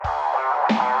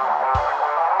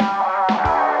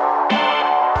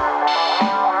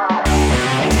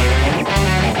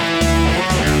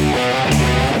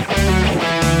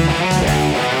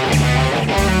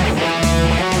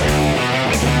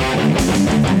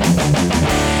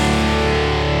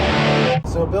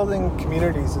building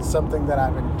communities is something that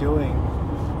I've been doing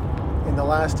in the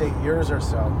last 8 years or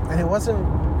so. And it wasn't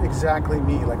exactly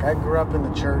me. Like, I grew up in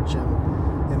the church,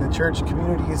 and in the church,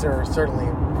 communities are certainly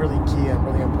really key and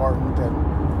really important.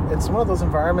 And it's one of those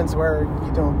environments where,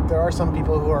 there are some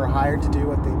people who are hired to do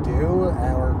what they do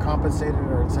or compensated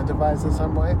or incentivized in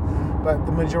some way. But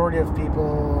the majority of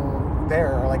people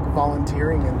there are like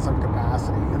volunteering in some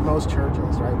capacity in most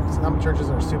churches, right? Some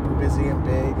churches are super busy and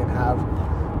big and have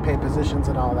paid positions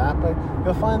and all that, but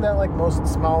you'll find that like most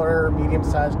smaller,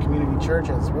 medium-sized community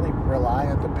churches really rely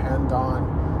and depend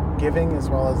on giving as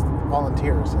well as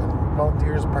volunteers and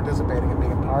volunteers participating and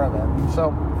being a part of it. So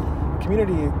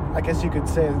community, I guess you could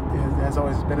say, has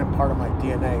always been a part of my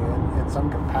DNA in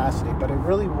some capacity, but it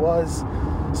really was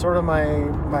sort of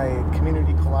my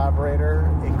community collaborator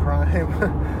in crime,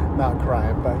 not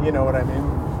crime, but you know what I mean,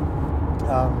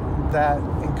 that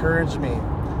encouraged me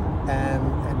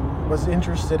and was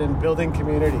interested in building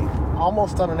community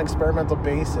almost on an experimental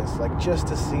basis, like just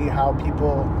to see how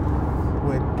people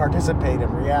would participate and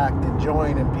react and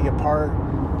join and be a part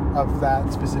of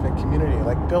that specific community,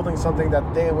 like building something that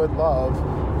they would love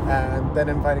and then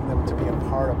inviting them to be a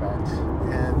part of it.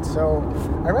 And so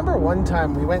I remember one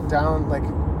time we went down like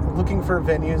looking for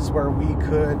venues where we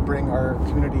could bring our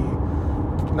community,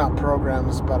 not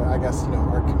programs, but I guess,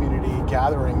 our community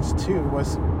gatherings too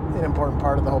was an important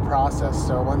part of the whole process.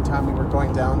 So one time we were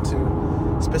going down to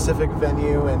a specific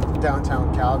venue in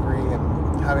downtown Calgary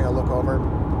and having a look over,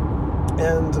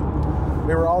 and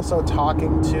we were also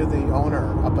talking to the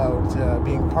owner about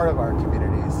being part of our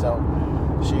community. So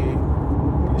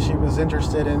she was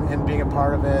interested in being a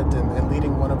part of it and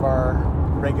leading one of our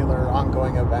regular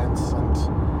ongoing events,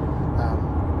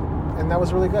 and that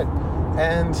was really good.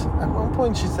 And at one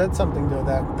point she said something though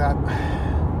that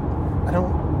I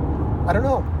don't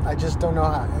know. I just don't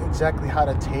know exactly how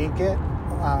to take it.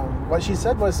 What she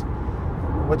said was,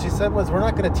 we're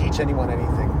not going to teach anyone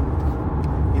anything.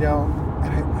 And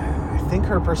I think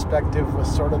her perspective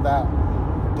was sort of that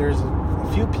there's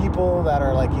a few people that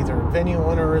are like either venue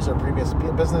owners or previous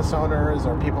business owners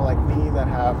or people like me that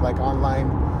have like online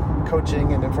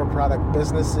coaching and info product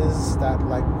businesses that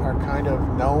like are kind of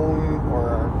known or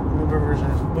are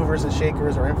movers and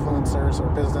shakers or influencers or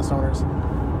business owners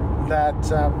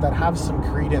that have some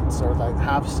credence or like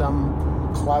have some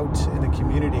clout in the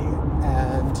community,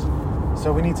 and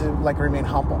so we need to like remain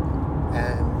humble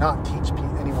and not teach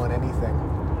anyone anything.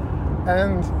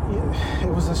 And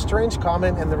it was a strange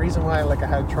comment, and the reason why like I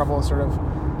had trouble sort of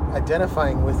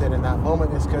identifying with it in that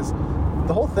moment is because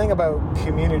the whole thing about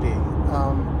community,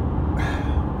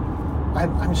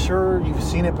 I'm sure you've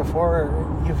seen it before.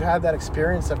 You've had that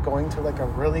experience of going to like a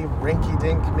really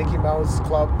rinky-dink Mickey Mouse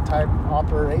Club type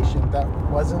operation that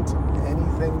wasn't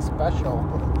anything special.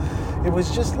 It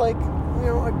was just like,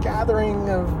 a gathering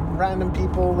of random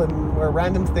people and where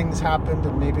random things happened,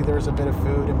 and maybe there's a bit of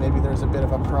food and maybe there's a bit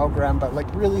of a program, but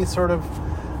like really sort of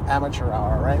amateur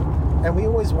hour, right? And we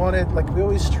always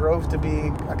strove to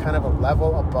be a kind of a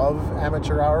level above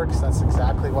amateur hour, because that's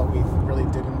exactly what we really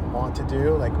didn't want to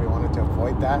do. Like, we wanted to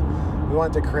avoid that. We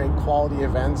wanted to create quality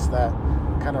events that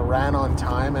kind of ran on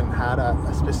time and had a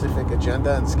specific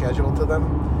agenda and schedule to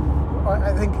them.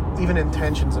 I think even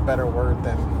intention's a better word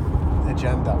than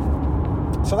agenda.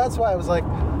 So that's why I was like,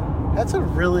 that's a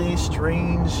really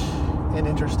strange and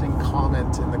interesting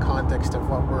comment in the context of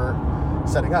what we're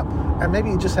setting up. And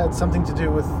maybe it just had something to do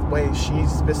with the way she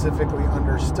specifically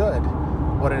understood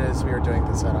what it is we were doing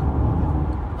to set up.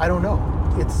 I don't know.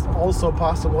 It's also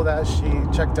possible that she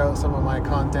checked out some of my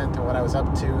content and what I was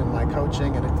up to in my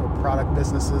coaching and info product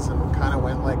businesses and kind of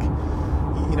went like,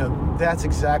 that's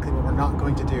exactly what we're not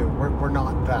going to do. We're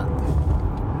not that.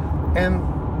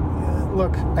 And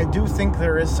look, I do think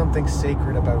there is something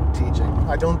sacred about teaching.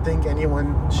 I don't think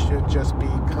anyone should just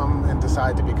come and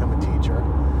decide to become a teacher.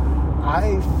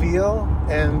 I feel,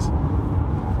 and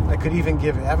I could even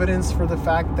give evidence for the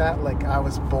fact that, like, I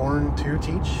was born to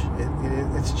teach.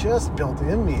 It's just built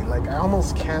in me. Like, I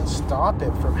almost can't stop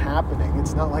it from happening.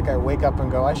 It's not like I wake up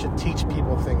and go, I should teach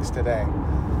people things today.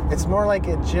 It's more like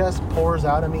it just pours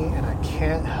out of me, and I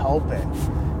can't help it.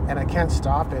 And I can't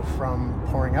stop it from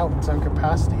pouring out in some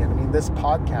capacity. And I mean, this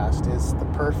podcast is the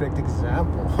perfect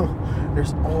example.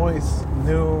 There's always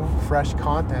new, fresh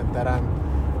content that I'm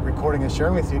recording and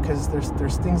sharing with you, because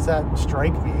there's things that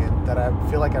strike me and that I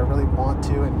feel like I really want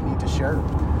to and need to share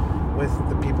with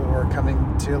the people who are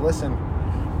coming to listen.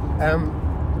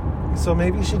 So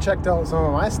maybe she checked out some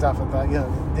of my stuff and thought,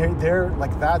 they're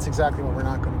like, that's exactly what we're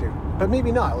not going to do. But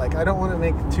maybe not. Like, I don't want to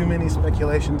make too many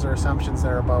speculations or assumptions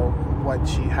there about what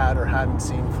she had or hadn't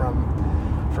seen from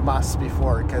from us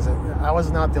before, because I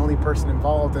was not the only person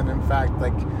involved, and in fact,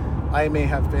 like, I may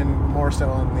have been more so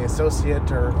on the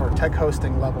associate or tech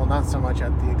hosting level, not so much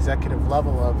at the executive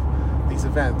level of these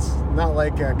events. Not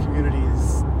like a community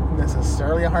is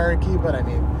necessarily a hierarchy, but I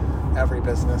mean, every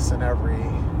business and every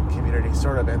community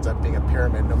sort of ends up being a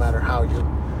pyramid, no matter how you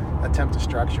attempt to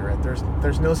structure it.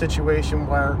 There's no situation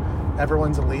where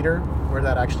everyone's a leader where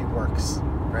that actually works,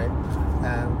 right?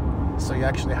 So you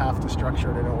actually have to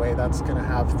structure it in a way that's going to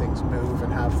have things move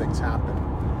and have things happen.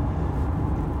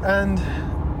 And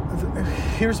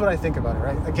here's what I think about it,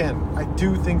 right? Again, I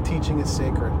do think teaching is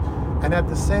sacred. And at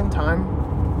the same time,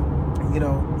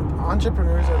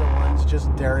 entrepreneurs are the ones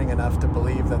just daring enough to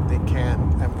believe that they can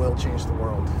and will change the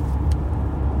world.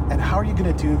 And how are you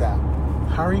going to do that?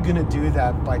 How are you going to do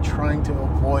that by trying to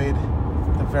avoid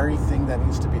the very thing that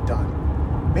needs to be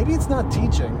done? Maybe it's not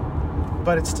teaching,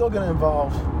 but it's still going to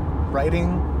involve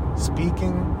writing,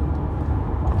 speaking,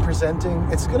 presenting.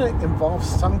 It's going to involve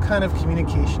some kind of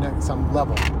communication at some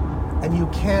level. And you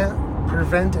can't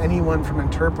prevent anyone from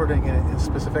interpreting it in a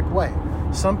specific way.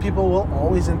 Some people will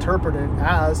always interpret it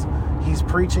as he's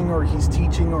preaching or he's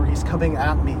teaching or he's coming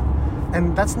at me.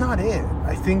 And that's not it.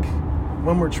 I think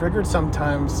when we're triggered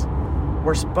sometimes,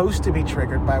 we're supposed to be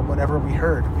triggered by whatever we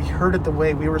heard. We heard it the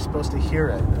way we were supposed to hear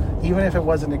it, even if it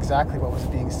wasn't exactly what was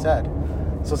being said.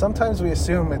 So sometimes we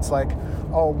assume it's like,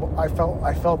 oh, I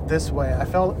felt this way. I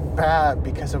felt bad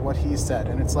because of what he said.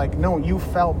 And it's like, no, you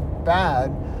felt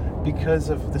bad because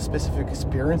of the specific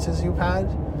experiences you've had,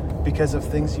 because of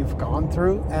things you've gone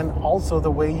through, and also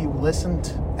the way you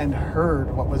listened and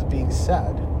heard what was being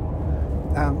said.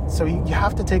 So you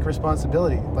have to take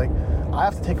responsibility. Like, I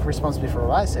have to take responsibility for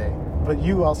what I say, but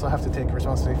you also have to take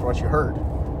responsibility for what you heard.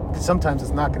 Because sometimes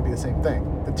it's not going to be the same thing.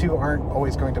 The two aren't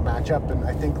always going to match up, and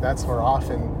I think that's where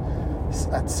often,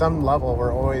 at some level,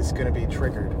 we're always going to be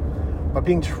triggered. But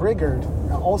being triggered,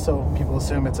 also people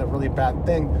assume it's a really bad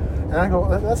thing. And I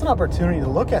go, that's an opportunity to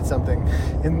look at something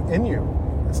in you.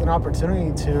 It's an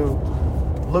opportunity to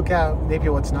look at maybe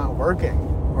what's not working,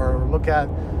 or look at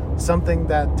something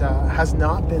that has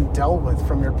not been dealt with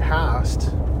from your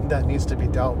past that needs to be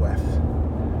dealt with.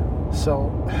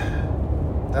 So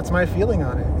that's my feeling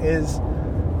on it, is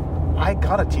I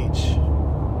gotta teach,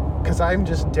 because I'm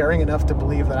just daring enough to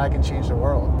believe that I can change the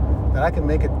world, that I can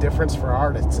make a difference for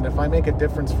artists. And if I make a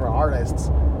difference for artists,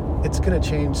 it's going to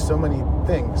change so many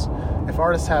things. If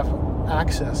artists have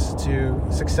access to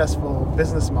successful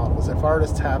business models, if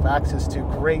artists have access to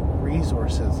great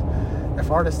resources,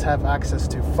 if artists have access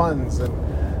to funds and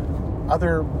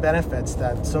other benefits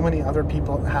that so many other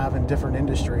people have in different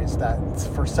industries that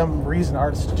for some reason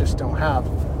artists just don't have,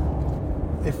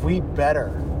 if we better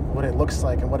what it looks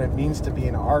like and what it means to be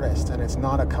an artist, and it's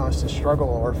not a constant struggle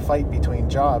or fight between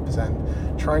jobs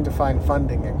and trying to find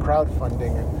funding and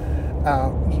crowdfunding,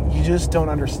 and you just don't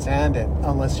understand it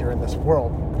unless you're in this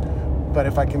world. But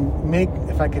if I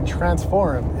can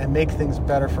transform and make things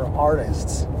better for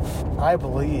artists, I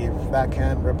believe that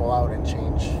can ripple out and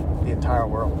change the entire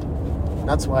world.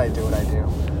 That's why I do what I do.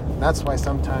 That's why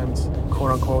sometimes,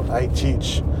 quote unquote, I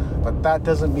teach. But that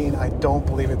doesn't mean I don't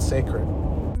believe it's sacred.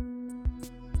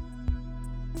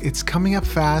 It's coming up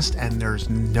fast and there's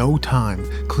no time.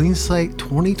 Clean Slate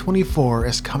 2024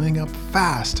 is coming up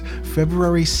fast,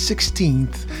 February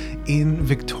 16th in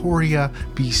Victoria,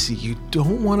 BC. You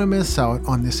don't want to miss out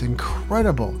on this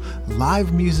incredible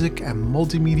live music and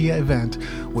multimedia event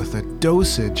with a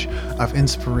dosage of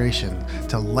inspiration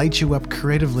to light you up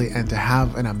creatively and to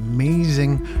have an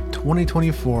amazing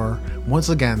 2024. Once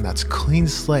again, that's Clean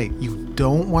Slate. You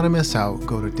don't want to miss out.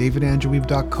 Go to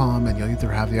davidandrewweeb.com and you'll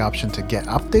either have the option to get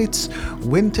updates,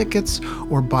 win tickets,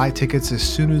 or buy tickets as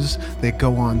soon as they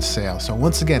go on sale. So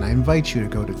once again, I invite you to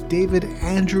go to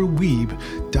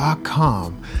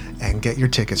davidandrewweeb.com and get your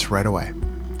tickets right away.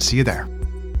 See you there.